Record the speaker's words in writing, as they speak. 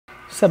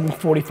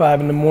7:45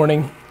 in the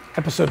morning,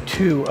 episode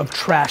 2 of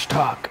Trash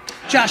Talk.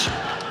 Josh,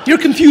 you're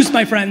confused,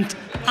 my friend.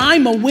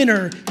 I'm a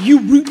winner. You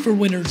root for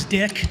winners,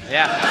 dick.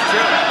 Yeah, that's true.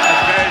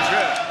 That's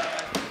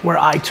very true. Where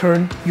I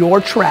turn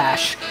your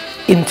trash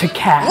into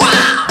cash.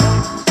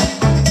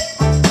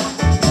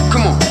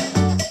 Come on.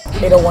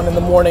 8:01 in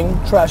the morning,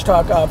 Trash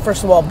Talk.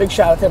 First of all, big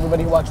shout out to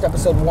everybody who watched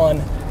episode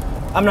 1.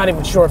 I'm not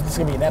even sure if this is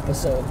gonna be an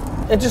episode.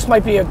 It just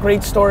might be a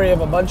great story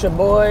of a bunch of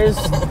boys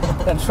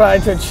that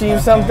tried to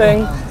achieve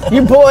something.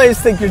 You boys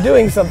think you're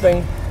doing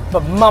something,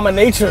 but Mama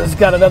Nature's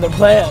got another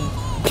plan.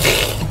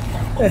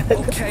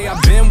 Okay,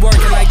 I've been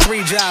working like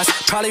 3 jobs.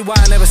 Probably why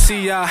I never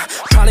see ya.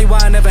 Probably why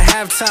I never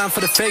have time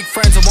for the fake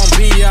friends that won't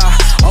be ya.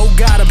 Oh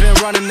God, I've been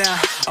running now.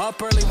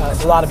 Up early.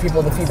 A lot of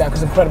people, the feedback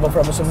was incredible for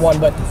episode 1,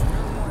 but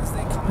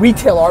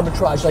retail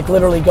arbitrage, like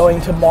literally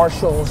going to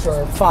Marshall's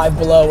or Five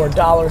Below or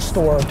Dollar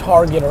Store or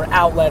Target or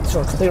outlets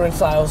or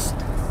clearance aisles,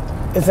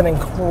 is an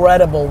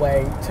incredible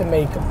way to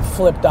make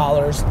flip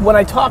dollars. When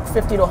I talk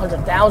 50 to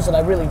 100,000, I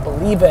really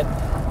believe it,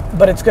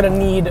 but it's gonna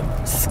need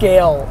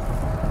scale.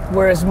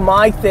 Whereas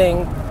my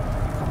thing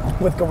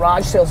with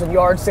garage sales and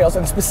yard sales,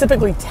 and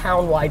specifically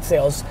town-wide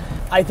sales,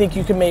 I think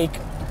you can make,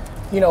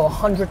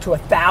 100 to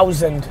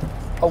 1,000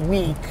 a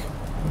week.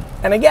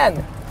 And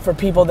again, for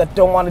people that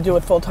don't want to do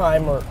it full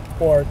time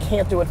or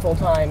can't do it full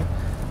time,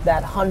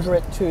 that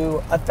 100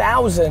 to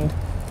 1,000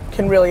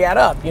 can really add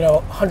up.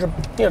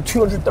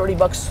 230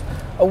 bucks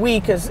a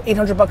week is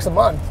 800 bucks a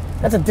month.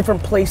 That's a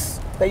different place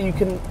that you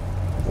can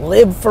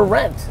live for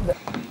rent.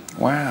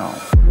 Wow.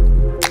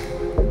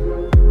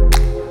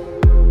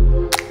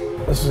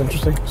 This is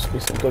interesting. This will be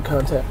some good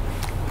content.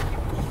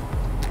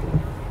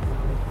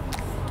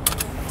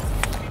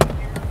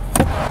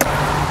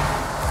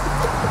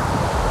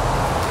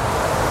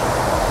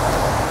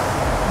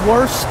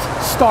 Worst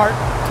start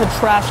to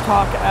Trash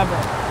Talk ever.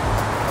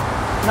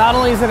 Not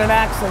only is it an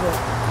accident,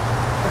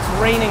 it's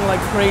raining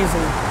like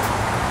crazy.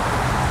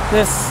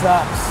 This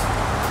sucks.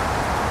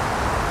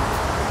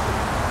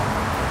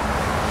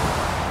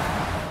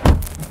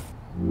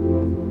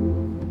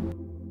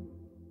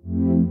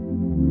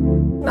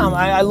 No,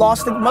 I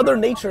lost it. Mother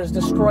Nature is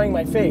destroying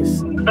my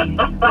face.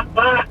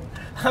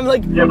 I'm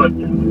like... Yeah, but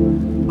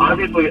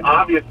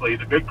obviously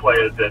the big play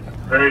is that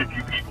very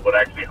few people would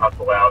actually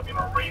hustle out in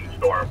a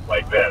rainstorm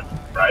like this,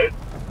 right?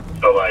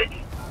 So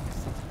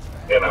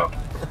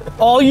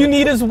all you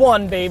need is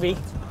one, baby.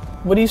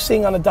 What are you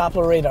seeing on the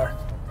Doppler radar?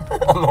 I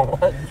don't know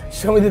what.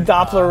 Show me the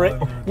Doppler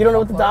radar. You don't know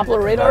what the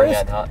Doppler radar is?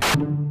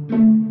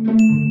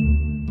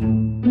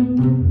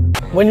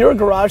 When you're a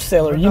garage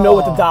sailor, you know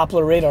what the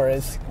Doppler radar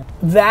is.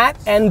 That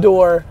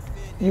and/or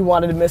you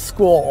wanted to miss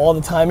school all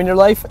the time in your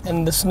life,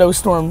 and the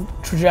snowstorm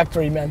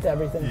trajectory meant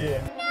everything to you.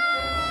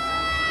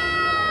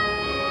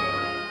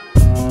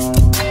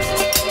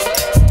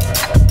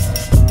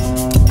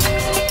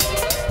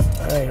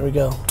 All right, here we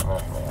go.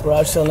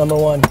 Garage sale number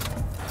 1.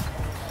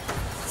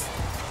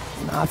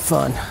 Not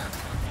fun.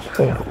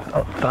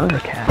 Oh,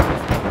 Thundercat.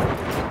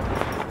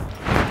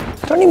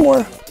 Is there any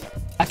more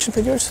action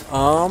figures? There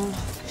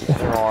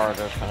are.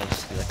 They're kind of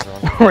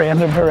just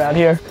Random around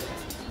here.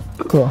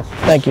 Cool,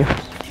 thank you.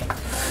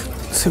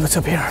 Let's see what's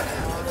up here.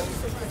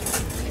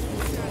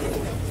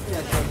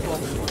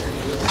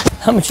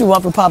 How much you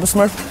want for Papa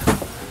Smurf?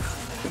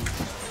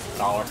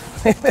 $1.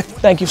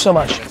 Thank you so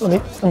much.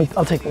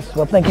 I'll take this.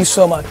 Well, thank you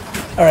so much.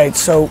 All right,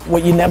 so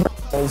what you never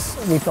know is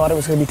we thought it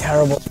was gonna be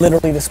terrible.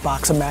 Literally this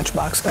box of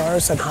Matchbox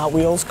cars and Hot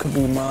Wheels could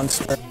be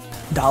monster.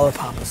 $1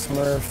 Papa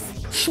Smurf.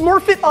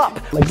 Smurf it up!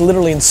 Like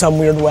literally in some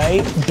weird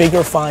way,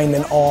 bigger find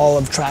than all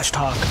of Trash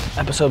Talk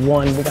episode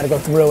 1. We gotta go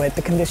through it.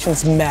 The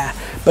conditions meh,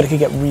 but it could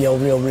get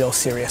real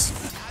serious.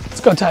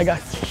 Let's go, Tag Guy.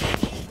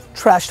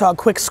 Trash Talk,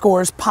 quick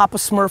scores. Papa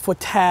Smurf with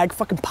tag.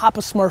 Fucking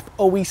Papa Smurf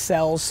always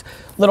sells.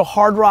 Little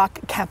Hard Rock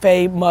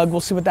Cafe mug.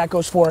 We'll see what that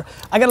goes for.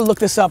 I gotta look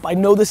this up. I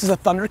know this is a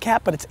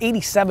Thundercat, but it's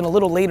 87, a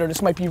little later.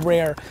 This might be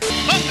rare.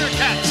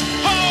 Thundercats!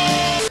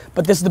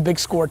 But this is the big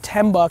score,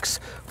 10 bucks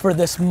for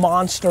this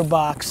monster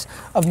box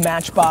of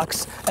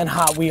Matchbox and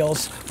Hot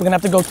Wheels. We're gonna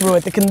have to go through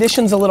it. The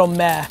condition's a little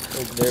meh.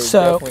 They were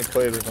definitely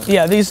played with them.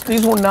 Yeah, these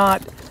were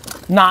not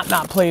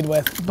played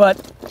with, but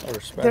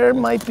there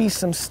might be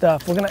some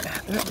stuff.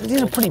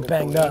 These are pretty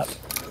banged up.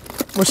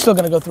 We're still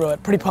gonna go through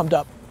it, pretty pumped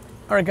up.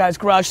 All right guys,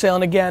 garage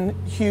sailing again,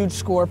 huge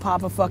score,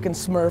 Papa fucking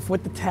Smurf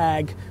with the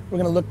tag. We're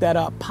gonna look that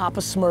up,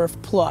 Papa Smurf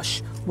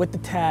plush with the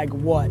tag,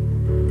 what?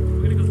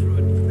 We're gonna go through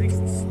it nice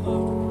and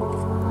slow.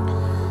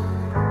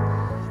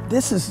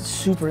 This is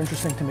super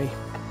interesting to me.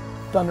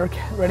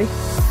 Thundercat, ready?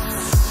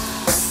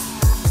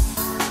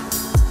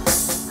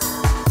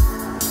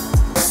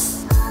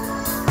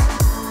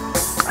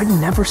 I've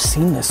never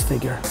seen this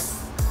figure.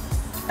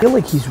 I feel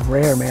like he's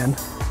rare, man,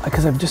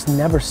 because I've just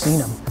never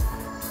seen him.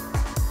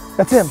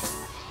 That's him.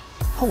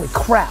 Holy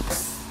crap.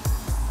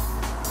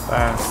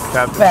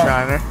 Captain Bang.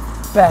 Shiner.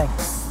 Bang.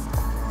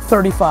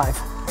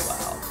 35.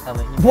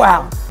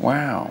 Wow.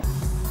 Wow.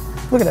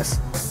 Look at this.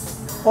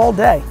 All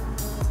day.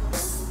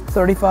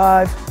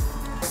 35,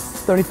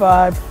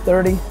 35,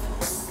 30,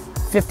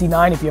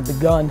 59 if you have the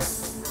gun.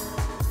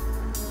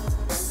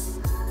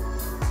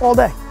 all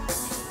day.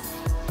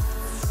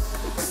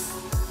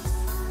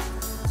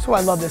 That's why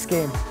I love this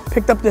game.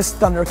 Picked up this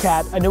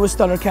Thundercat. I knew it was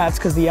Thundercats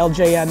because the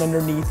LJN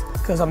underneath,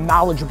 because I'm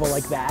knowledgeable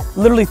like that.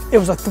 Literally, it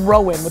was a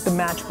throw-in with the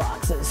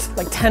matchboxes,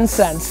 like 10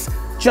 cents.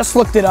 Just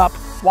looked it up.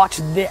 Watch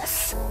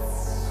this.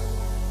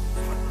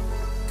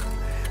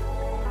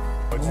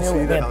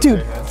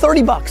 Dude,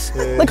 30 bucks.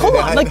 Like, hold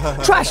on, like,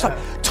 trash talk.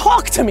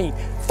 Talk to me.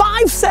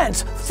 5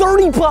 cents,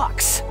 30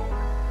 bucks.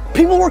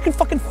 People working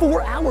fucking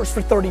 4 hours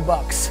for 30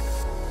 bucks.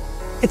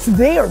 It's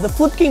there, the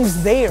flip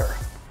game's there.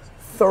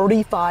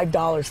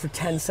 $35 for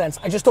 10 cents.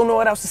 I just don't know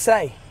what else to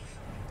say.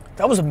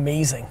 That was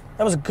amazing.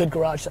 That was a good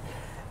garage sale.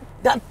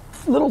 That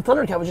little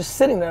Thundercat was just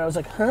sitting there. I was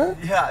like, huh?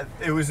 Yeah,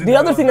 it was. The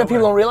other thing that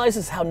people don't realize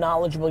is how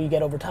knowledgeable you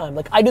get over time.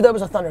 Like, I knew that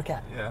was a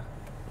Thundercat. Yeah.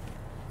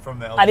 From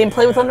the I didn't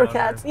play with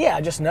Thundercats. Yeah,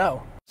 I just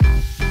know.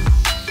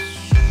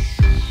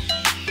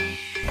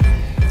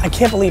 I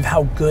can't believe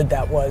how good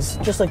that was.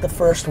 Just like the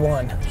first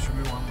one. Should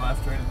be one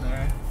left right in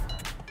there.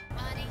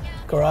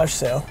 Garage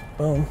sale.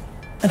 Boom.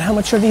 And how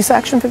much are these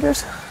action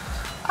figures?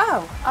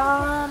 Oh,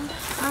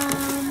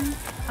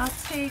 I'll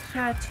take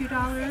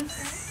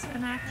 $2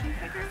 an action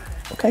figure.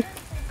 Okay.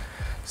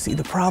 See,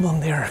 the problem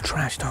there,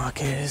 Trash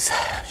Talk, is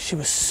she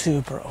was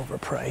super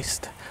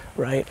overpriced,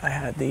 right? I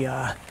had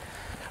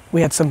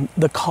we had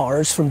the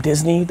cars from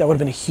Disney. That would have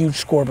been a huge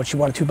score, but she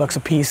wanted $2 a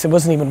piece. It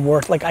wasn't even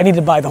worth, like, I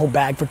needed to buy the whole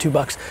bag for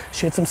 $2.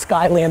 She had some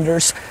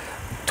Skylanders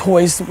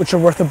toys, which are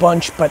worth a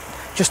bunch, but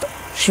just,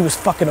 she was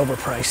fucking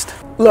overpriced.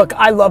 Look,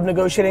 I love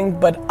negotiating,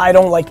 but I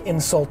don't like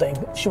insulting.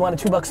 She wanted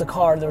 $2 a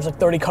car. There was like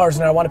 30 cars in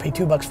there. I want to pay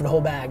 $2 for the whole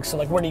bag. So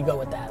like, where do you go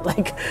with that?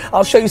 Like,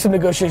 I'll show you some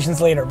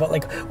negotiations later, but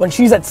like when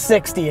she's at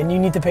 60 and you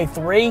need to pay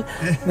 3,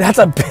 that's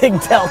a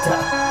big delta.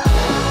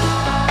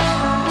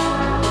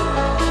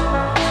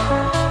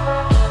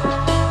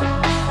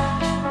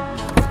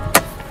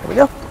 There we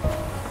go.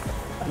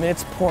 I mean,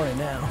 it's pouring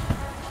now.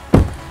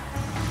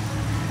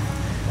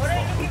 What are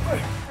you looking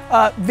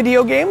for?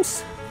 Video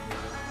games,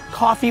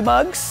 coffee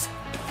mugs.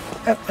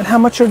 And how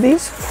much are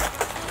these?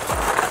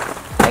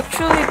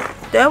 Actually,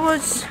 that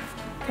was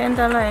 $10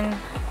 and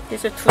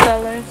these are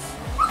 $2.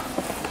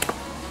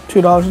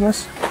 $2 in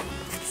this?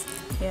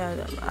 Yeah,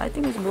 I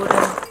think it's more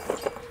than.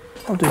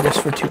 I'll do this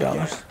for $2.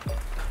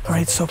 All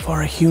right, so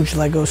far a huge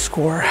Lego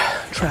score.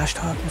 Trash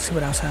talk, we'll see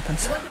what else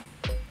happens.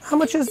 How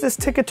much is this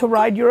Ticket to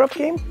Ride Europe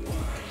game?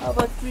 How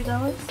about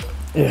 $3?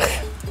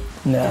 Ugh,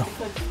 no.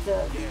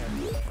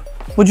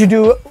 Would you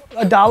do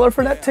 $1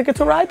 for that Ticket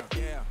to Ride?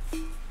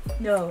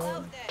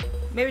 No.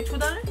 Maybe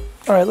 $2?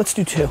 All right, let's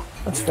do 2.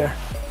 That's fair.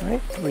 All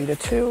right, 3 to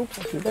 2. We'll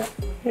do that.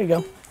 Here you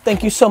go.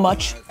 Thank you so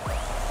much.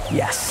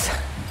 Yes.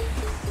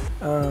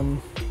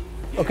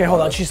 Okay,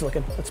 hold on. She's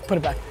looking. Let's put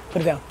it back.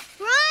 Put it down.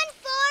 Run,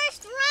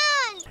 Forrest,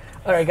 run!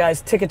 All right,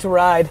 guys. Ticket to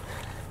Ride.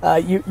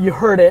 You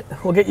heard it.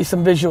 We'll get you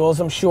some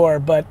visuals, I'm sure,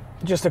 but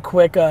just a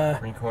quick.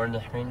 Record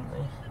the screen,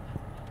 please.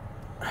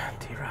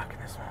 D-Rock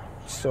this one.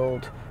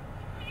 Sold.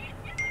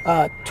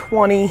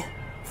 20,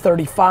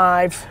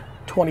 35.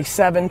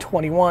 27,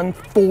 21,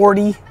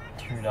 40,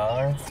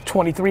 $2,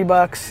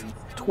 $23,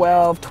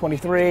 12,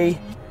 23,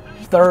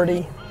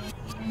 30,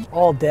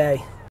 all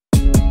day.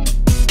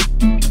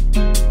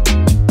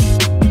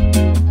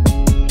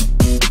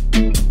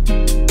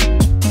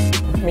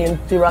 Me and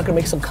D-Rock gonna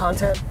make some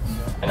content.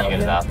 I need to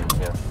get a bathroom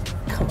too.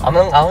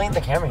 I'll leave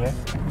the camera here.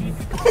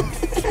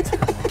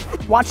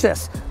 Watch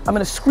this. I'm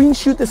gonna screen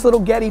shoot this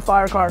little Getty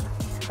fire car.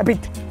 I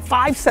paid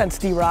 5 cents,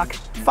 D-Rock,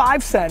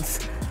 5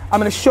 cents. I'm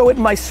gonna show it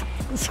in my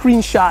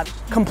screenshot,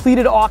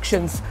 completed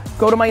auctions.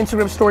 Go to my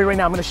Instagram story right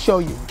now, I'm gonna show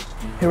you.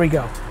 Here we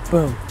go,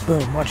 boom,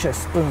 boom, watch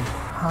this, boom.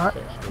 Hot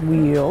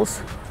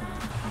Wheels.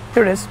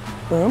 Here it is,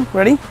 boom,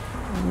 ready?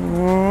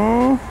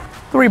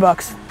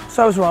 $3,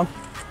 so I was wrong.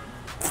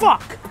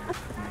 Fuck!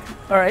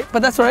 All right,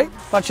 but that's all right.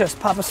 Watch this,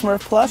 Papa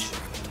Smurf plush.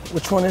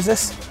 Which one is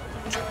this?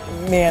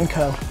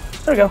 Manco.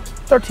 There we go,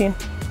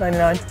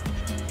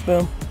 $13.99,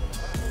 boom.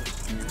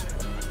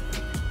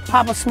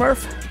 Papa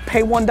Smurf,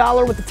 pay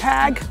 $1 with the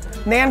tag.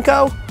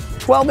 Nanco,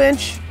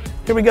 12-inch.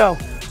 Here we go.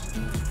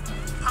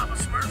 Papa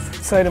Smurf.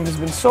 This item has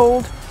been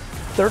sold,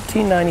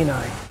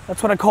 $13.99.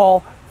 That's what I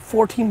call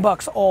 14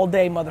 bucks all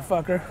day,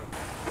 motherfucker.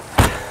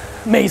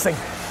 Amazing.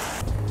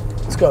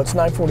 Let's go, it's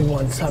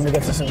 9:41. It's time to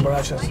get this in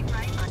brushes.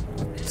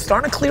 It's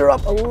starting to clear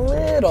up a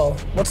little.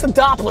 What's the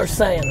Doppler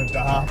saying? The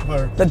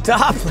Doppler. The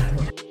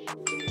Doppler.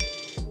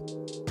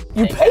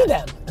 You pay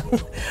them.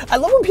 I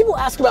love when people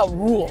ask about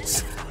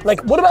rules.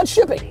 Like, what about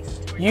shipping?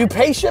 You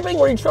pay shipping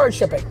or you charge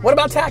shipping? What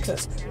about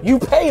taxes? You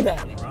pay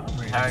them.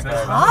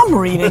 I'm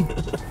reading.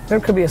 There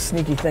could be a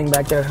sneaky thing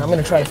back there. I'm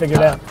gonna try to figure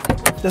it out.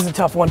 This is a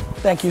tough one.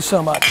 Thank you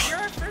so much. You're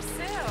first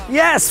sale.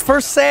 Yes,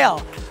 first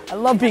sale. I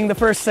love being the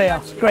first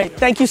sale. Great,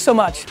 thank you so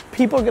much.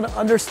 People are gonna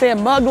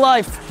understand mug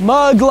life,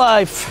 mug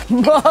life,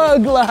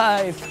 mug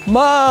life,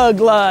 mug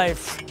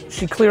life.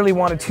 She clearly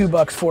wanted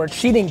 $2 for it.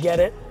 She didn't get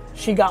it.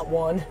 She got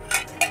 1.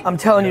 I'm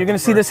telling you, you're gonna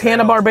see this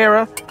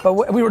Hanna-Barbera,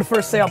 but we were the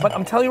first sale. But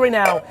I'm telling you right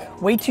now,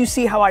 wait till you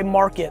see how I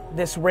market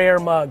this rare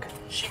mug.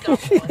 She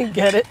didn't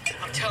get it.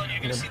 I'm telling you,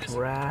 you're gonna see this.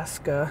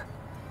 Nebraska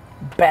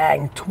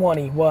Bang,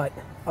 20, what?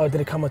 Oh,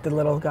 did it come with the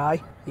little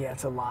guy? Yeah,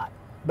 it's a lot.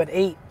 But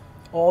 8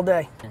 all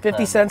day.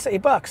 50 cents,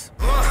 $8.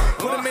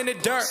 Put him in the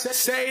dirt,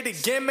 say it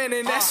again, man,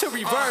 and that's a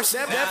reverse.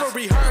 Never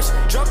rehearse,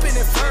 jumping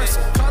in first.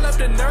 Call up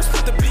the nurse,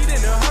 put the beat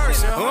in the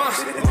hearse.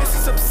 This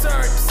is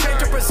absurd, take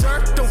the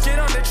berserk, don't get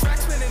on the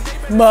tracks,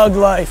 man. Mug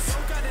life.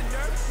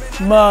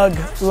 Mug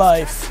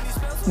life.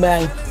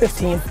 Bang,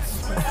 15.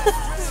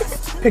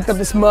 Picked up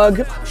this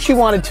mug. She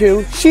wanted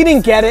to. She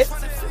didn't get it.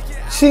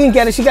 She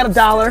got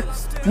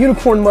 $1.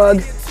 Unicorn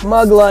mug.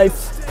 Mug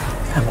life.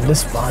 Having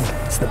this fun.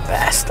 It's the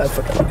best. I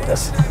freaking love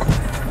this.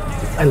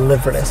 I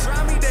live for this.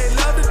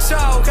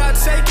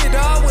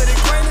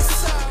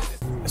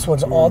 This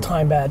one's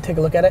all-time bad. Take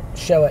a look at it.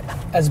 Show it.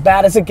 As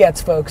bad as it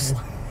gets, folks.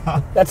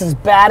 That's as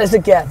bad as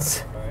it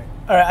gets.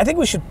 All right, I think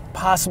we should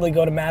possibly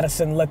go to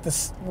Madison, let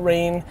this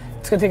rain.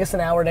 It's gonna take us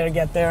an hour to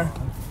get there,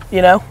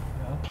 you know?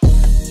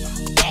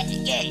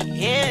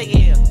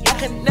 Yeah. I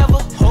could never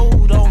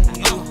hold on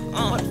you.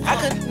 I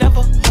could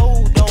never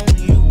hold on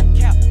you.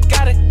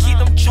 Gotta keep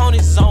them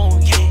chonies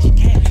on.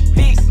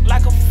 Big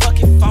like a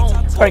fucking phone.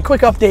 All right,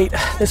 quick update.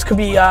 This could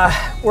be,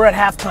 we're at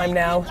halftime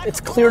now.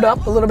 It's cleared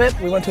up a little bit.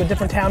 We went to a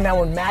different town. Now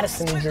we're in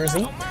Madison, New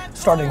Jersey.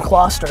 Started in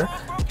Gloucester.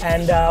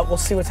 And we'll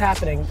see what's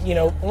happening. You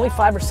know, only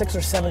 5 or 6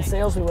 or 7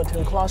 sales we went to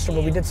in Gloucester,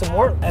 but we did some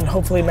work. And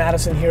hopefully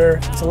Madison here,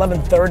 it's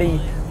 11:30.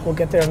 We'll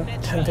get there in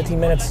 10, 15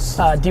 minutes.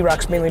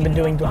 D-Rock's mainly been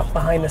doing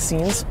behind the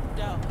scenes.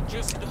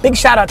 Big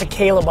shout out to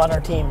Caleb on our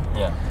team.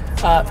 Yeah.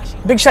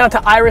 Big shout out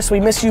to Iris,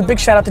 we miss you. Big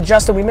shout out to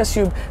Justin, we miss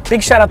you.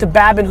 Big shout out to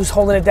Babin, who's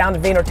holding it down to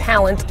Vayner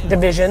Talent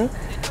Division,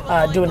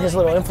 doing his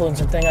little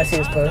influencer thing. I see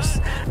his posts.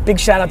 Big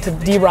shout out to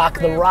D-Rock,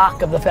 the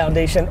rock of the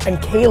foundation,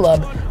 and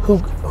Caleb,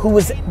 who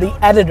was the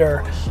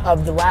editor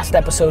of the last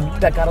episode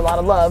that got a lot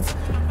of love.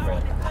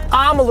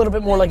 I'm a little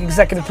bit more like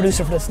executive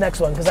producer for this next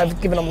one because I've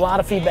given him a lot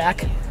of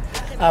feedback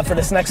for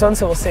this next one,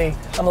 so we'll see.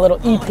 I'm a little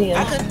EP-ing.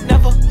 I could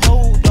never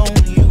hold on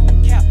you.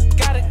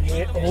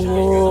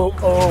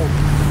 Oh.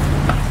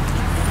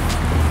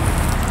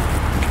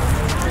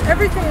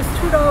 Everything is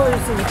 $2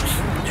 each.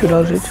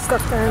 $2 each?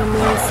 Stuffed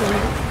animals and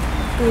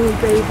little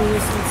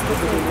babies and stuff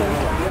like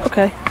that.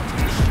 Okay.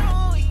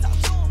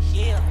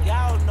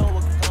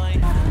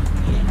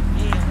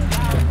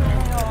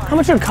 How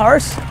much are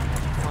cars? I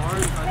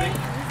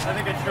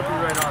think it should be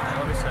right on there.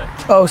 Let me see.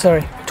 Oh,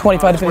 sorry.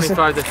 25 to 50.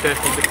 25 to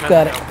 50.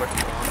 Got it.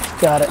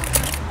 Got it.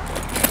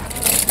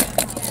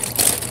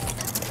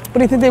 What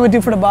do you think they would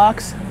do for the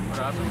box? What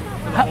happened?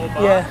 For the whole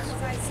box? Yeah.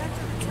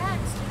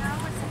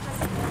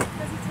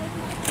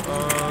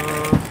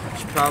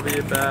 It's probably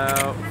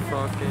about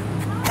fucking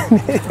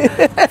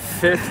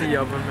 50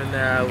 of them in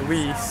there at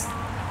least.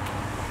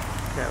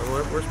 Okay,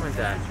 where's my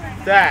dad?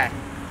 Dad!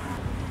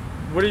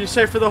 What do you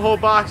say for the whole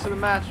box of the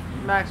max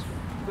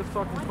the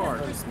fucking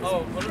cars?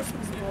 Oh, what are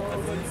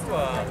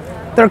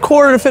you, They're a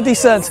quarter to 50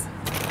 cents.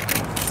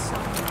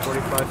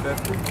 45,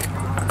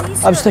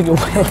 50? I was thinking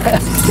way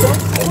less.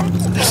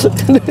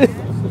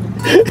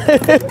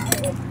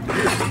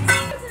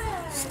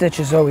 Stitch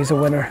is always a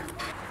winner.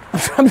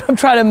 I'm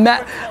trying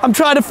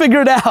to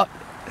figure it out.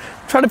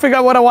 I'm trying to figure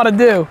out what I want to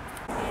do.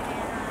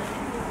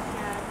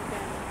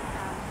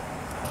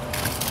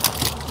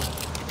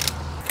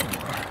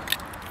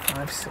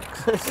 I'm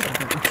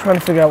trying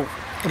to figure out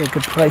what a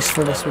good price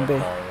for this would be.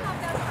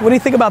 What do you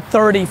think about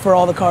 30 for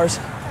all the cars?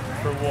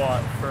 For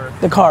what? For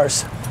the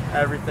cars.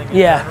 Everything in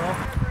general?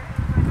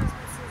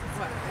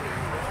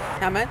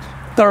 How much?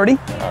 30.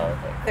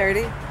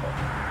 30?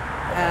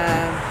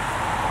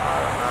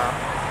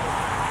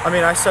 I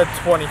mean, I said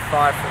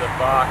 25 for the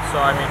box, so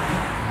I mean,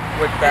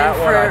 with that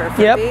one,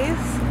 for these?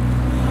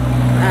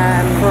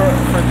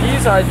 For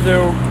these, I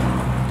do.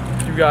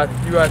 You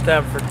got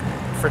them for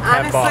 10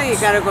 honestly, bucks. you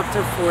gotta go up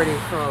to 40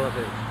 for all of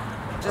it.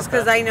 Just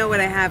because I know what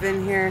I have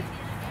in here,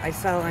 I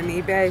sell on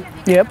eBay.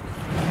 Yep.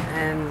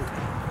 And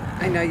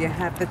I know you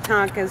have the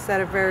Tonkas that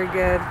are very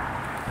good.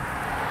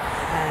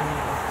 And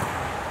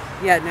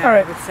yeah, no, All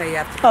right. I would say you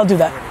have to. I'll do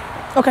that. 40.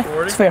 Okay,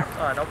 40? it's fair.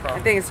 All right, no problem.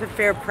 I think it's a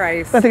fair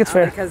price. I think it's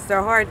fair. Because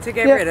they're hard to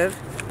get Yeah. rid of.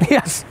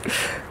 Yes.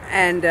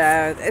 And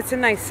it's a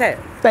nice set.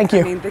 Thank you.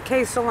 I mean, the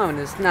case alone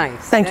is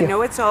nice. Thank you. I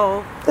know it's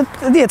old.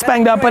 Yeah, it's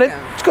banged up, but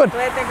it's good.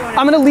 Glad they're going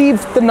I'm going to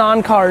leave the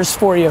non-cars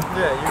for you.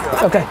 Yeah, you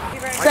go. Okay.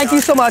 Thank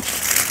you so much.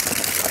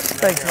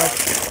 Thanks, Mike.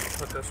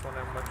 Put this one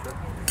in with the...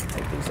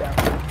 Take these out.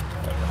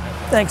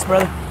 Thanks,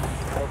 brother.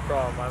 No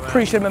problem, my man.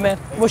 Appreciate it, my man.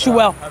 Wish you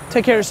well.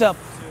 Take care of yourself.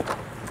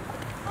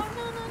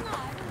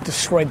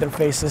 Destroyed their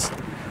faces.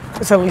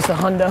 It's at least a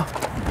hundo.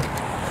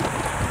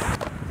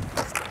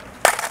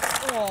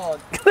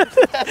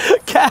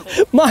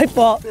 My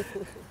fault.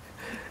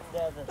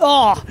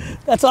 Oh,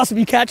 that's awesome.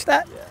 You catch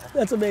that? Yeah.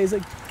 That's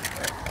amazing.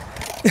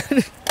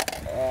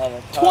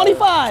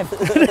 25.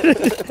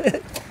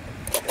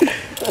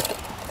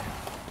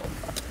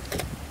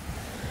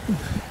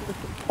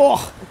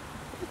 Oh.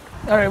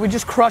 All right, we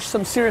just crushed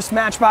some serious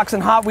Matchbox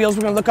and Hot Wheels.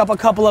 We're gonna look up a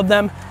couple of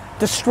them.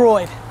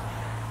 Destroyed.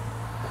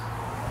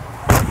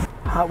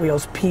 Hot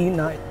Wheels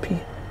P9 P. I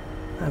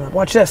don't know.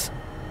 Watch this.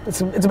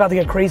 It's about to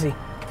get crazy.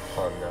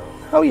 Oh no.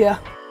 Oh yeah.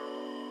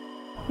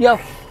 Yo.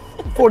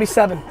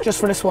 47 just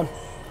for this one.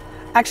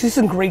 Actually, this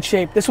is in great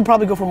shape. This will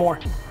probably go for more.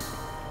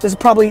 This is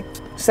probably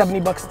 70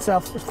 bucks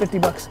itself, or 50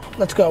 bucks.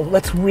 Let's go,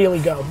 let's really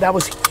go. That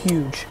was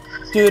huge.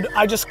 Dude,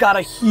 I just got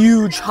a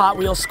huge Hot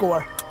Wheels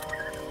score.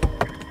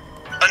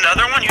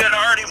 Another one? You had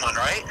already one,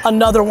 right?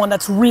 Another one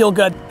that's real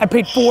good. I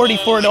paid 40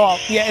 for it all.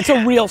 Yeah, it's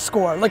a real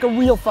score, like a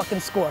real fucking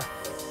score.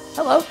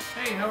 Hello.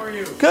 Hey, how are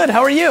you? Good,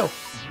 how are you?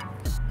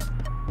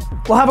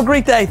 Well, have a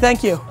great day,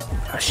 thank you.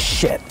 Oh,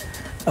 shit,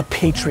 a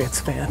Patriots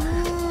fan.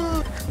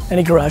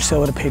 Any garage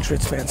sale with a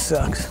Patriots fan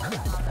sucks.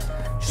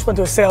 Just went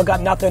to a sale, got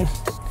nothing,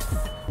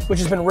 which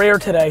has been rare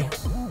today.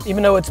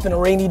 Even though it's been a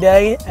rainy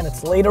day and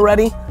it's late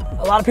already,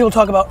 a lot of people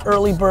talk about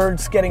early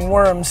birds getting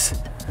worms.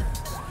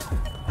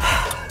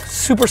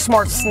 Super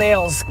smart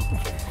snails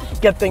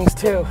get things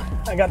too.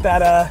 I got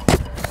that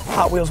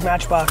Hot Wheels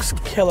Matchbox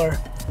killer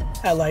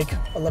at like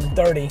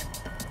 11:30.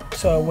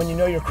 So when you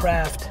know your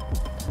craft,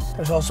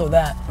 there's also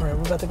that. All right,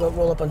 we're about to go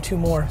roll up on 2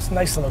 more. It's a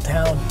nice little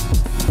town.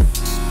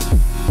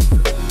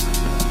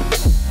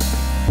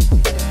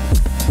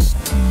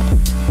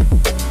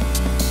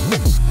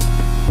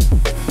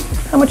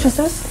 How much is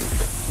this?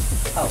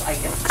 Oh, I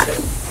get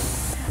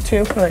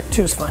 2. 2? All right,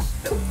 2 is fine.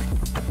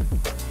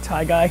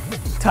 Tie guy.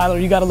 Tyler,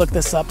 you gotta look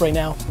this up right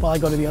now while I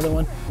go to the other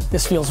one.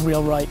 This feels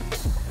real right.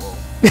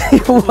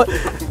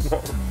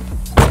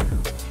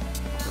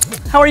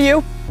 How are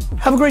you?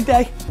 Have a great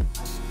day.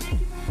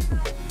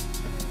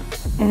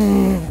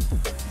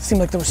 Seemed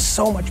like there was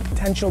so much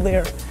potential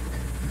there.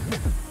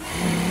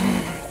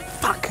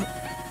 Fuck.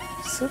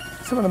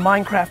 Some of the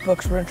Minecraft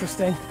books were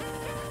interesting.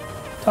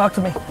 Talk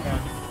to me.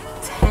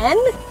 10?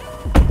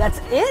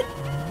 That's it?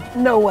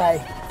 No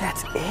way.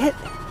 That's it?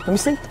 Let me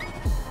see.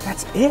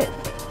 That's it.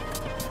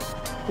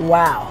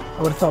 Wow.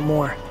 I would have thought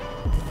more.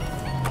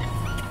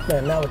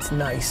 Man, now it's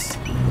nice.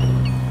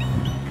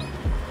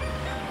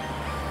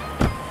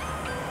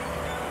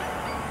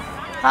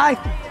 Hi.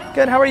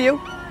 Good. How are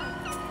you?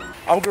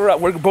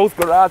 We're both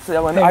garage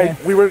selling. Hey,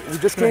 we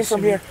just came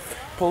from here,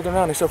 pulled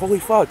around. I said, "Holy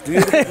fuck,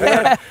 dude!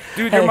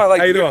 Dude, you're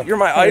my you're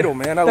my idol,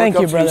 man. I look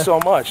up to you so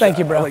much. Thank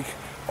you, bro. Like,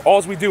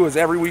 all we do is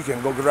every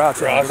weekend go garage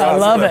selling. I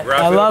love it.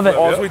 I love it.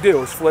 All we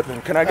do is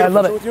flipping. Can I get a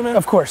picture with you, man?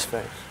 Of course.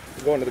 Thanks.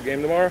 You going to the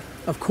game tomorrow?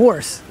 Of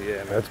course.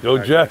 Yeah, man. Let's go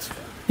Jets.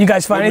 You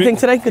guys find anything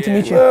today? Good to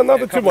meet you.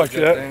 Nothing too much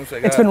yet.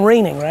 It's been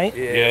raining, right?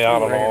 Yeah, I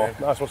don't know.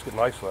 Not supposed to get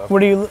nice though.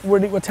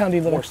 What town do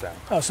you live in? Morristown.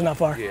 Oh, so not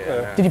far.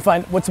 Yeah. Did you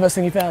find, what's the best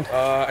thing you found?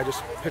 I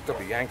just picked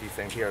up a Yankee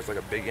thing here. It's like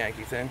a big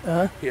Yankee thing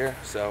here,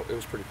 so it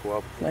was pretty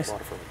cool. Nice.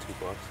 Bought it for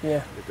like $2.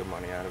 Yeah. Get good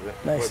money out of it.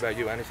 Nice. What about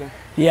you? Anything?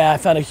 Yeah, I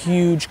found a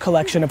huge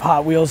collection of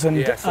Hot Wheels and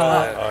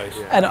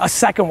and a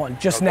second one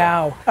just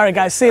now. All right,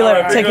 guys, see you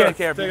later. Take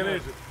care. Take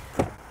it easy.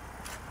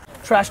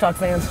 Trash Talk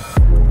fans.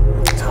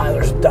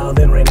 Tyler's dialed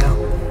in right now.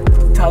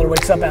 Tyler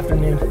wakes up after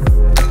noon.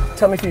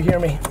 Tell me if you hear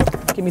me.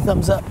 Give me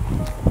thumbs up.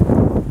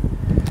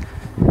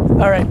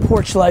 All right,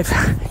 porch life.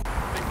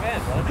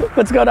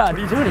 What's going on? What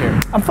are you doing here?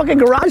 I'm fucking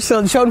garage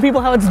selling, showing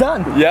people how it's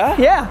done. Yeah?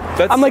 Yeah.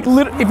 I'm like,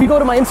 if you go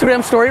to my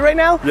Instagram story right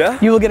now,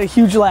 you will get a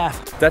huge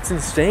laugh. That's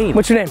insane.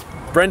 What's your name?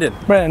 Brendan.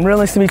 Brendan, real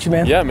nice to meet you,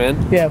 man. Yeah, man.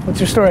 Yeah, what's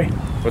your story?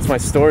 What's my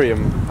story?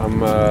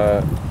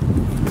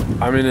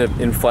 I'm in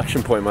an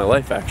inflection point in my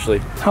life, actually.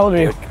 How old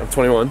are you? I'm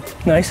 21.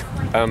 Nice.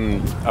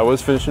 I was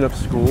finishing up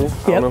school.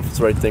 I don't know if it's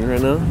the right thing right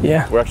now.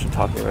 Yeah. We're actually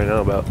talking right now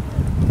about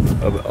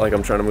like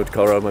I'm trying to move to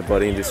Colorado with my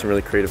buddy and do some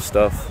really creative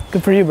stuff.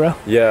 Good for you, bro.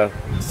 Yeah.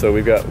 So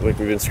we've been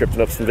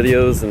scripting up some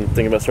videos and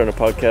thinking about starting a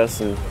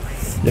podcast, and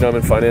I'm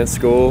in finance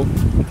school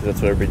because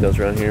that's what everybody does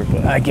around here.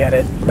 But I get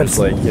it. But it's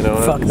like,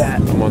 fuck that.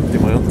 I want to do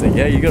my own thing.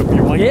 Yeah,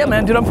 you're Yeah,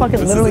 man, dude, I'm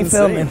fucking literally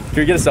filming. Can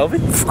we get a selfie?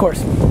 Of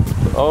course.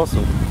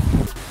 Awesome.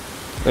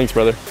 Thanks,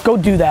 brother. Go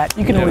do that.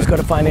 You can always go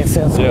to finance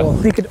sales school.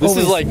 You could this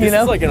always,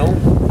 is like an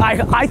old.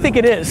 I think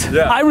it is.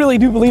 Yeah. I really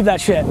do believe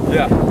that shit.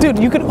 Yeah. Dude,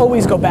 you could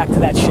always go back to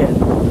that shit.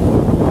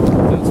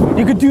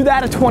 You could do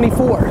that at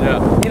 24.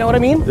 Yeah. You know what I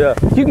mean? Yeah.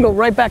 You can go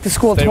right back to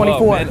school at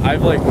 24. Well, man,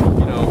 I've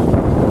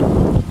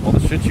all the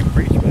shit you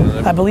preach,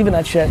 man. I believe in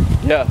that shit.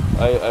 Yeah.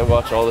 I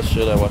watch all the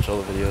shit. I watch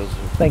all the videos.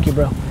 Thank you,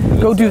 bro.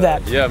 Go do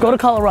that. Yeah. Go to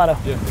Colorado.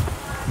 Yeah.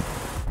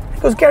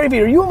 He goes,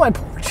 GaryVee, are you on my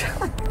porch?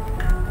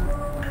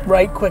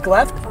 Right, quick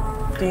left,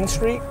 Dean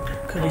Street.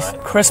 Could be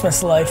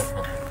Christmas life,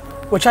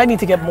 which I need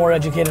to get more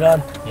educated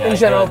on. In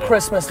general,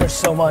 Christmas, there's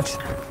so much.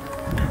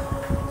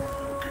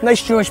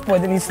 Nice Jewish boy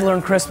that needs to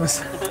learn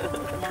Christmas.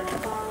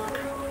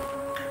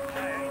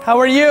 How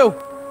are you?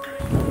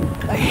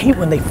 I hate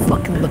when they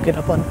fucking look it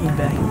up on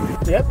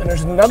eBay. Yep, and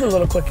there's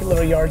another quick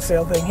little yard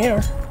sale thing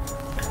here.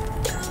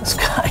 This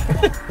guy.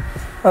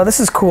 Oh, this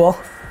is cool.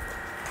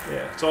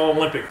 Yeah, it's all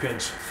Olympic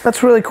pins.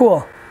 That's really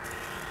cool.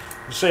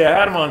 You see, I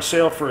had them on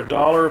sale for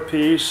 $1 a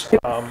piece.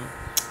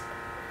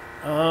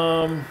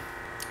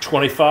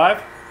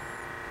 25.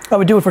 I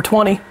would do it for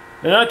 20.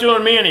 They're not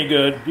doing me any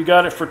good. You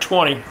got it for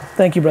 20.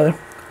 Thank you, brother.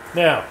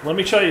 Now, let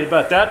me tell you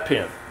about that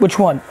pin. Which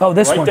one? Oh,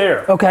 this one. Right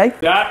there. Okay.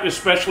 That is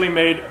specially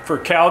made for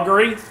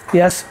Calgary.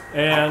 Yes.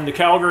 And the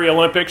Calgary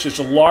Olympics. It's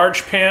a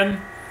large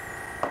pin.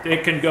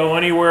 It can go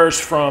anywhere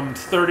from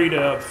 30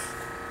 to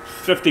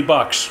 50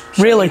 bucks.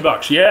 Really?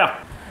 $70,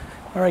 yeah.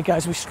 All right,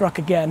 guys, we struck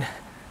again.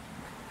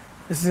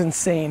 This is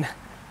insane.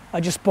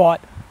 I just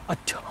bought a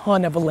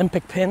ton of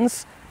Olympic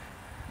pins.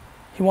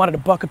 He wanted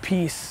 $1 a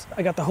piece.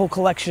 I got the whole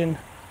collection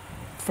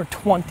for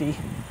 20.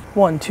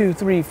 1, 2,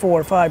 3,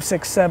 4, 5,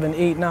 6, 7,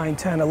 8, 9,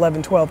 10,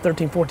 11, 12,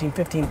 13, 14,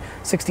 15,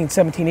 16,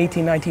 17,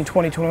 18, 19,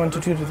 20, 21,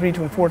 22, 23,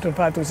 24,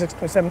 25, 26,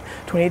 27,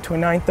 28,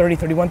 29, 30,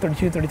 31,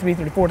 32, 33,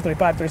 34,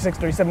 35, 36,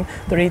 37,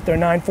 38,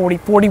 39, 40,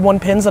 41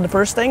 pins on the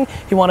first thing.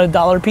 He wanted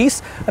 $1 a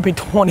piece. I paid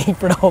 20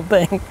 for the whole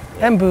thing.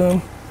 And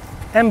boom,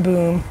 and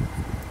boom.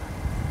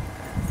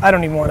 I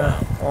don't even want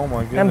to. Oh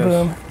my goodness. And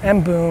boom,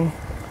 and boom,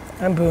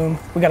 and boom.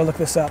 We got to look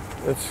this up.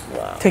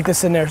 Wow. Take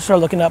this in there,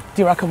 start looking up.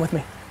 D-Rock, come with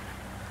me.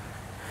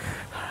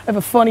 I have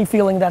a funny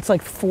feeling that's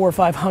like $400 or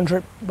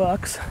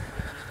 $500.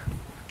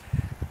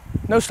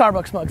 No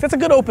Starbucks mugs. That's a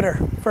good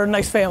opener for a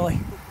nice family.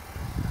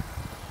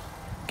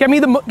 Get me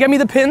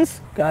the pins,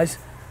 guys.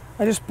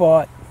 I just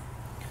bought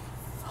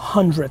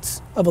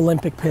hundreds of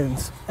Olympic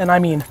pins, and I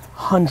mean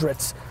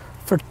hundreds,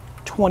 for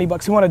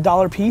 $20. He wanted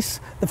 $1 a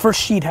piece. The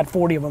first sheet had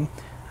 40 of them.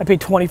 I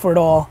paid 20 for it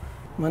all.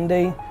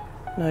 Monday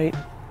Night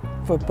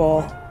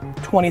Football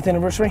 20th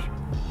anniversary.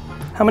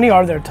 How many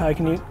are there, Ty?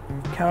 Can you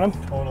count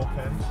them? Total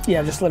pins?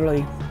 Yeah, just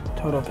literally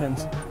total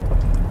pins.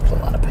 There's a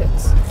lot of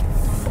pins.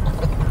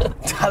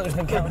 Tyler's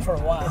been counting for a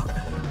while.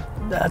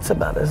 That's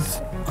about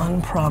as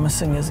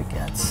unpromising as it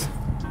gets.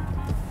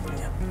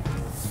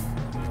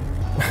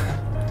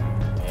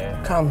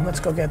 Yeah. Come, let's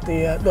go get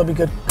the, there'll be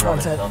good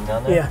content.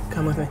 Yeah,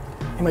 come with me.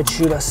 He might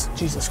shoot us.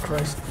 Jesus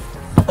Christ.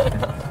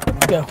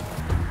 Let's go.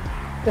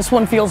 This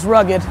one feels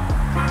rugged.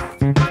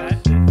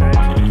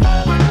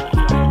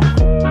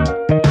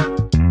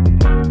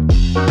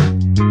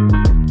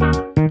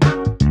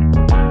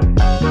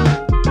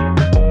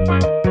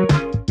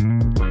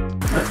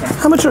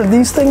 How much are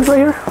these things right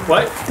here?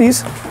 What?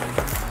 These?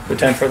 The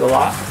 10 for the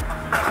lot?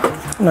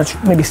 I'm not sure,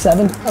 maybe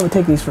 7? I would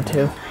take these for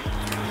 2.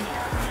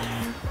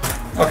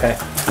 Okay.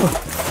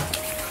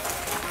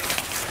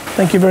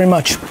 Thank you very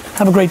much.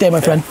 Have a great day, my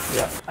friend.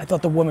 Yeah. I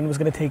thought the woman was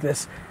gonna take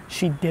this.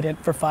 She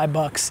didn't for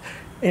 $5.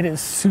 It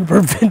is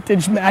super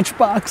vintage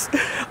Matchbox.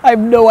 I have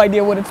no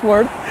idea what it's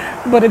worth,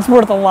 but it's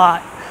worth a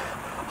lot.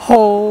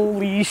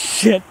 Holy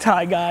shit,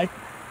 Ty guy.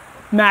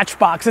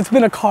 Matchbox, it's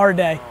been a car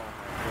day.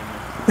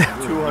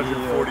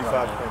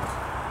 245 pins.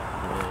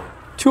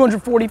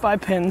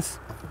 245 pins.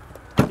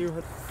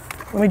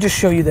 Let me just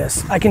show you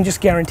this. I can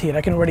just guarantee it.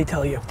 I can already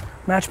tell you.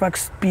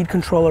 Matchbox Speed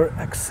Controller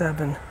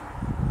X7.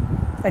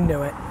 I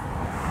knew it.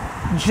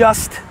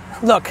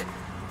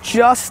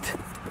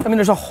 I mean,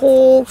 there's a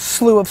whole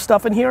slew of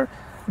stuff in here.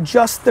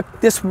 Just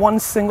this one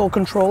single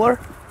controller,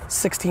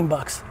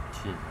 $16.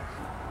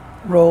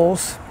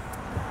 Rolls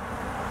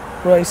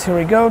Royce, here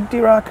we go,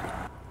 D-Rock.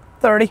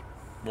 30.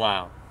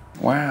 Wow.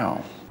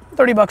 Wow.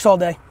 $30 all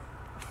day.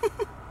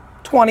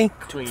 20,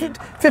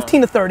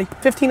 15 to 30,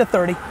 15 to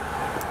 30.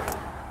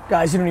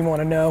 Guys, you don't even want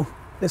to know.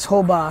 This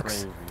whole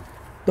box,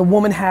 the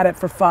woman had it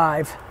for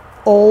 5.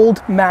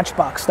 Old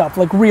Matchbox stuff,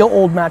 like real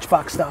old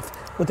Matchbox stuff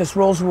with this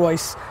Rolls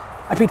Royce.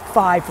 I paid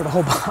 5 for the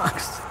whole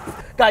box.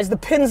 Guys, the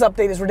pins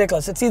update is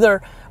ridiculous. It's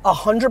either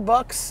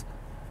 $100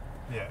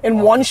 in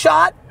one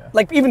shot,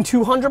 like even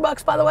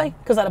 $200 by the way,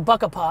 because at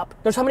 $1 a pop.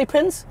 There's how many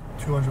pins?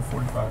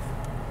 245.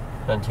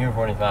 Then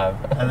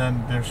 245. And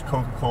then there's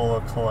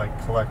Coca-Cola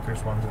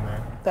collector's ones in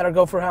there. That'll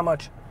go for how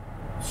much?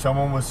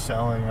 Someone was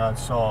selling, I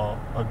saw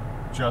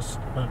just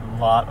a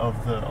lot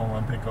of the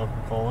Olympic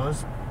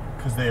Coca-Colas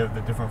because they have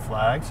the different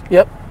flags.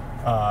 Yep.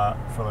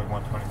 For like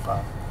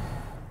 $125.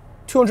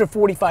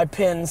 245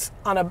 pins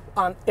on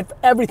if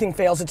everything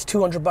fails, it's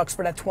 $200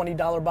 for that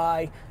 $20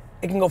 buy.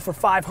 It can go for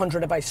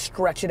 $500 if I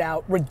stretch it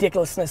out.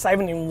 Ridiculousness. I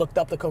haven't even looked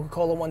up the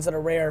Coca-Cola ones that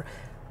are rare.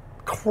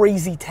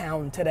 Crazy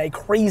town today,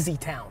 crazy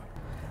town.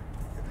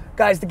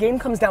 Guys, the game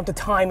comes down to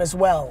time as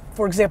well.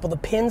 For example, the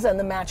pins and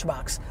the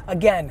Matchbox.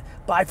 Again,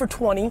 buy for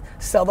 20,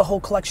 sell the whole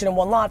collection in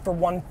one lot for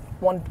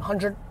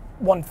 100,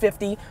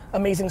 150.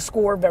 Amazing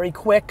score, very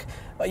quick.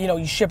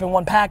 You ship in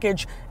one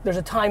package. There's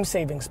a time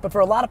savings. But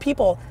for a lot of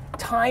people,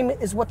 time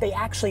is what they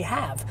actually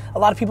have. A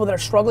lot of people that are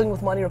struggling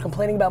with money or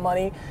complaining about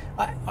money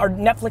are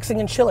Netflixing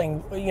and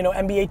chilling,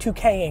 NBA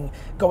 2K'ing,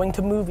 going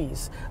to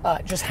movies,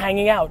 just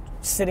hanging out,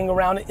 sitting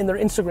around in their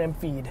Instagram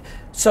feed.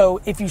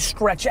 So if you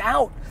stretch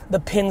out the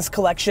pins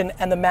collection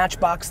and the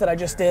Matchbox that I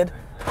just did,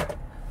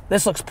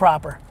 this looks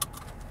proper.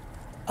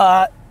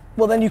 Well,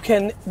 then you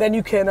can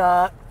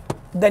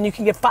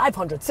get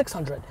 500,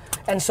 600.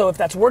 And so if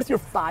that's worth your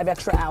 5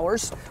 extra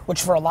hours,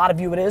 which for a lot of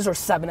you it is, or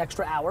 7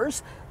 extra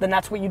hours, then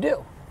that's what you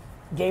do.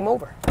 Game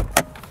over.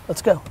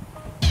 Let's go.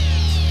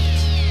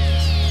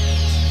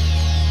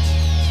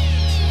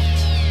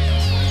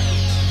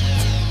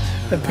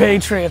 The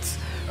Patriots.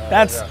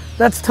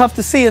 That's tough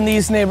to see in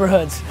these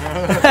neighborhoods.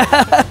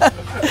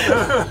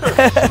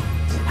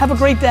 Have a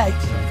great day.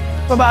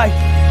 Bye-bye.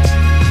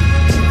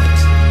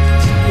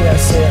 Yeah,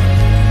 see ya.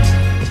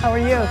 How are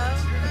you?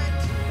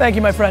 Thank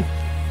you, my friend.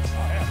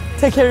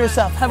 Take care of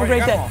yourself. Have a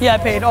great day. Yeah, I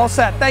paid. All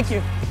set. Thank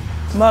you.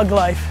 Mug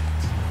life.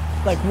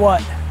 Like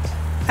what?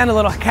 And a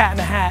little cat in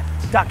a hat.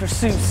 Dr.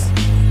 Seuss.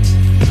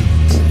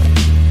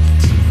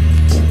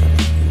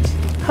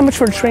 How much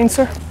for a train,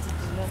 sir?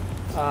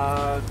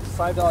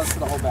 $5 for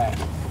the whole bag.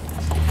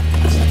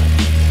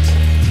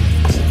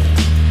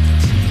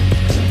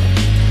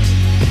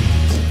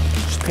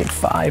 Just paid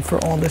 $5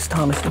 for all this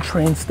Thomas the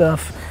Train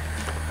stuff.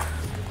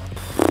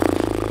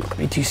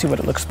 Wait till you see what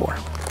it looks for.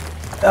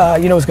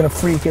 You know who's gonna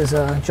freak is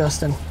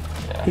Justin.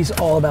 Yeah. He's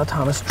all about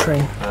Thomas the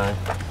Train.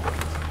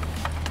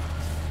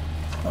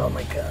 Oh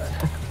my God.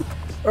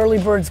 Early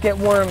birds get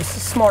worms,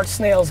 smart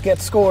snails get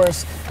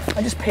scores.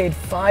 I just paid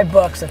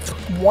 $5 at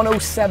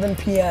 1:07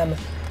 p.m.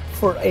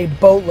 for a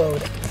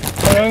boatload.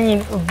 And I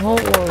mean a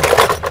boatload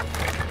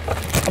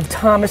of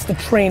Thomas the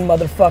Train,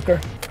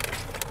 motherfucker.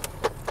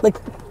 Like,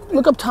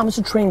 look up Thomas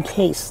the Train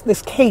case.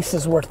 This case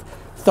is worth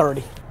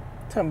 30.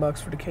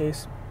 $10 for the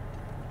case.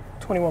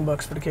 21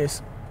 bucks for the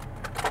case.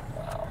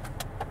 Wow.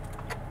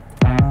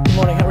 Good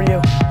morning, how are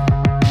you?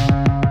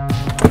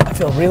 I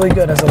feel really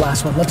good as the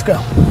last one. Let's go.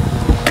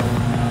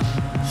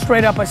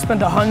 Straight up, I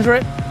spent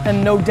 100,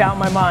 and no doubt in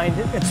my mind,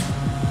 it's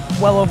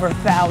well over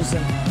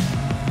 1,000.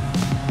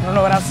 I don't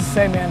know what else to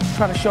say, man. I'm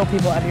trying to show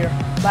people out here.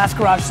 Last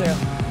garage sale.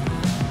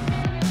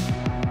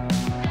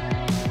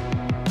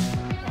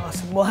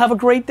 Awesome. Well, have a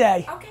great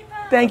day. Okay,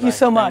 bye. Thank you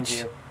so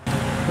much.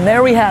 And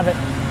there we have it.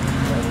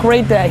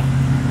 Great day.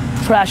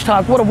 Trash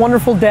talk. What a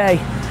wonderful day.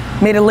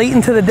 Made it late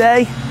into the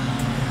day.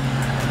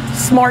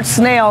 Smart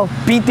snail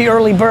beat the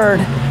early bird.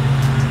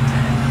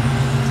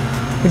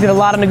 We did a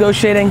lot of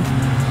negotiating.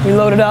 We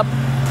loaded up.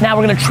 Now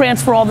we're gonna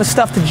transfer all this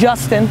stuff to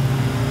Justin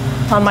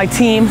on my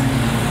team.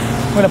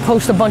 We're gonna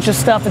post a bunch of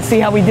stuff and see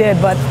how we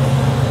did, but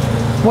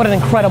what an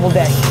incredible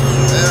day.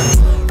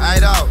 I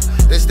know.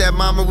 This that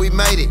mama, we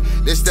made it.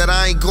 This that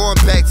I ain't going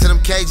back to them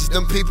cages,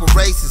 them people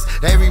racist.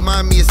 They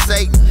remind me of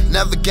Satan.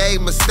 Never gave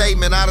him a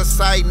statement. Out of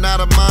sight,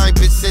 not of mind.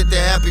 Bitch said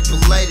they're happy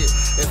belated.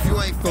 If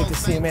you ain't great to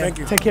see you, man. Thank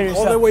you. Take care of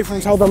yourself. All the way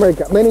from South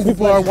America. Many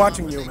people are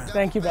watching you, man.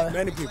 Thank you, brother.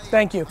 Many people.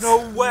 Thank you.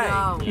 No way.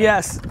 No.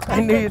 Yes, I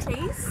knew you.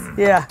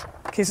 Yeah,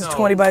 case is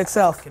 20 by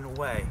itself.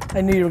 Way. I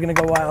knew you were gonna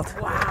go wild.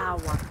 Wow.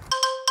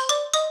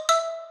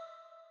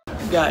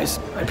 Guys,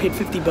 I paid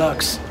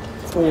 $50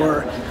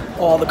 for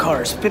all the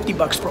cars.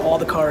 $50 for all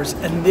the cars,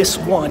 and this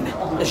one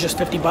is just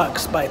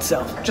 $50 by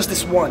itself. Just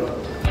this one.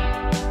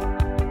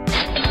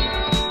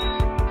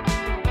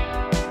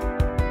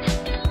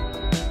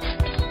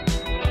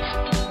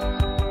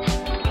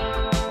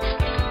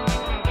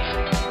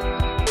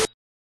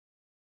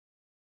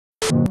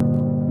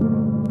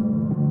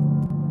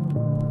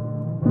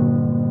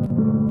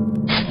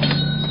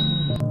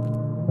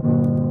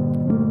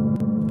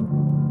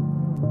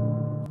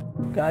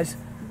 Guys,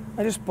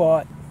 I just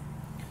bought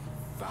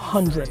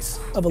hundreds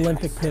of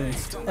Olympic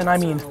pins, and I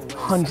mean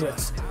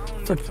hundreds,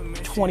 for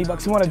 20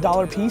 bucks. You want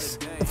 $1 a piece?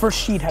 The first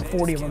sheet had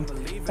 40 of them.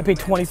 I paid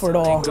 20 for it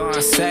all.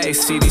 Gonna say,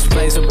 see these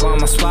plays up on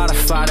my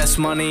Spotify, that's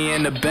money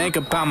in the bank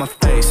about my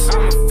face.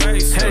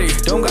 Hey,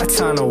 don't got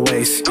time to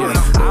waste. Yeah.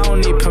 I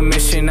don't need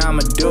permission,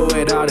 I'ma do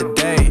it all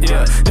today.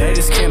 Yeah. They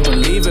just can't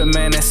believe it,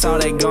 man, that's all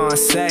they gonna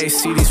say.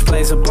 See these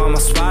plays up on my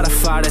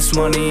Spotify, that's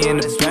money in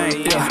the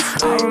bank. Yeah.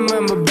 I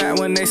remember back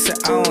when they said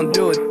I won't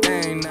do a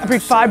thing. I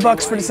paid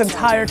 $5 for this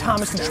entire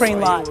Thomas the Train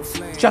lot.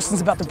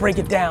 Justin's about to break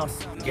it down.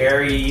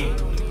 Gary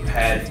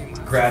had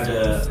grabbed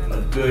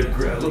a good,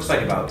 it looks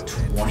like about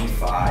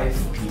 25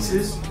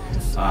 pieces.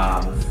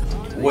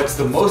 What's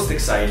the most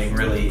exciting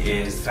really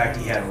is the fact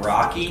he had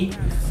Rocky,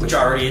 which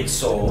already had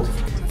sold,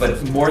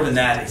 but more than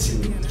that, it's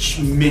in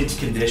mint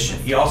condition.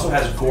 He also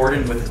has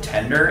Gordon with a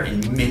tender in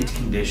mint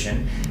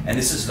condition, and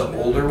this is the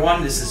older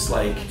one. This is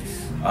like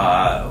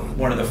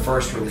one of the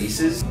first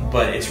releases,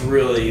 but it's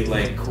really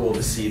like cool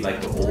to see like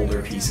the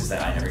older pieces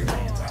that I never get my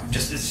hands on.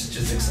 It's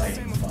just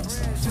exciting and fun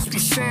stuff. Just be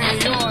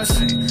saying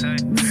yours.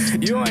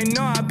 You ain't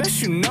know, I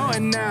bet you know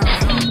it now.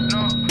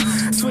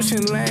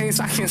 Switching lanes,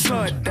 I can't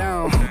slow it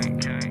down.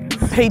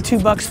 Paid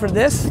 $2 for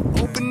this.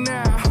 Open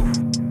now.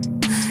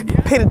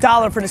 Paid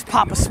 $1 for this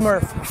Papa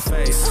Smurf.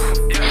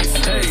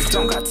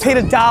 Paid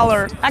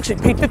 $1,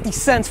 actually paid 50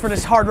 cents for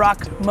this Hard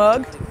Rock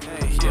mug.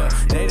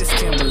 They just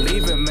can't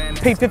believe it, man.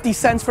 Paid 50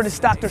 cents for this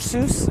Dr.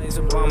 Seuss.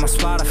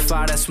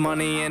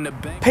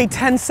 Paid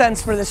 10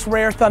 cents for this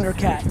rare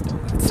Thundercat.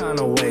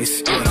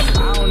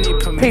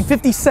 Paid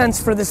 50 cents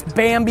for this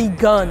Bambi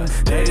gun.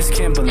 They just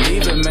can't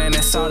believe it, man.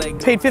 That's all they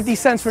paid 50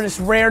 cents for this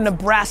rare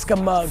Nebraska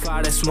mug.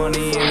 I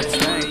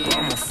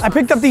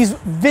picked up these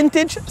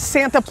vintage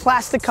Santa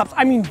plastic cups.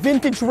 I mean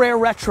vintage rare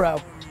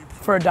retro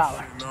for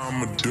 $1.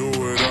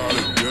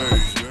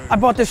 I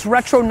bought this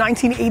retro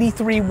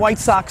 1983 White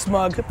Sox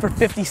mug for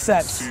 50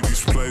 cents.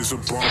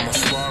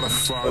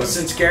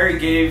 Since Gary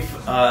gave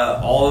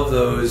all of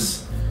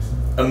those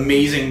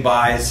amazing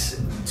buys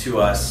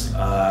to us,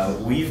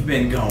 we've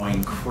been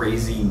going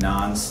crazy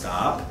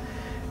non-stop,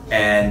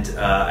 and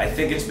I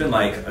think it's been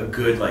like a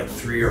good like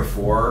 3 or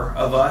 4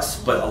 of us,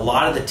 but a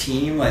lot of the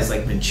team has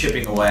like been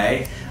chipping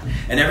away,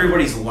 and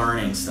everybody's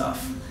learning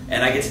stuff,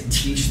 and I get to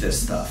teach this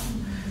stuff.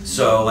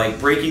 So like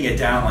breaking it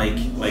down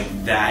like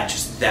that,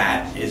 just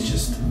that is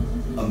just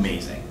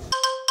amazing.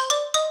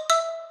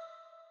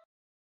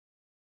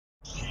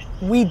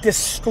 We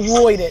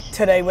destroyed it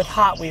today with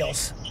Hot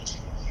Wheels.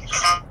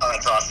 Oh,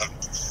 that's awesome.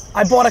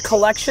 I bought a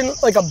collection,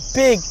 like a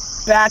big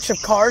batch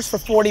of cars for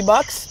 40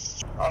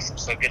 bucks. Awesome,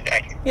 so good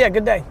day. Yeah,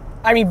 good day.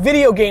 I mean,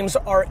 video games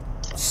are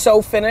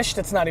so finished,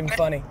 it's not even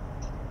funny.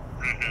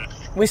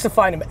 We used to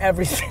find them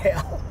every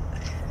sale.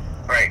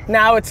 Right.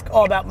 Now it's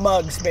all about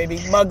mugs,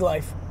 baby. Mug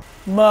life.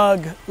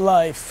 Mug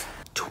life.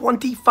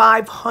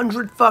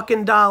 $2,500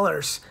 fucking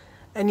dollars.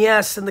 And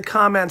yes, in the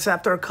comments,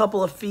 after a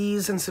couple of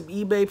fees and some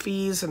eBay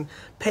fees and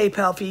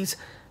PayPal fees,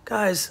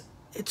 guys,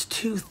 it's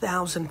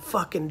 $2,000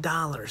 fucking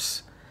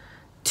dollars.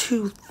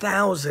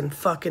 $2,000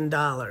 fucking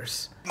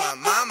dollars. My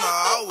mama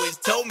always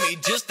told me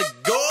just to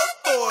go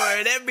for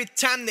it. Every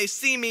time they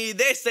see me,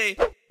 they say,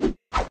 oh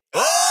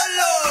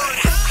Lord.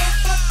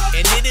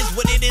 And it is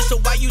what it is, so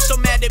why you so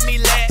mad at me,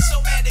 lad?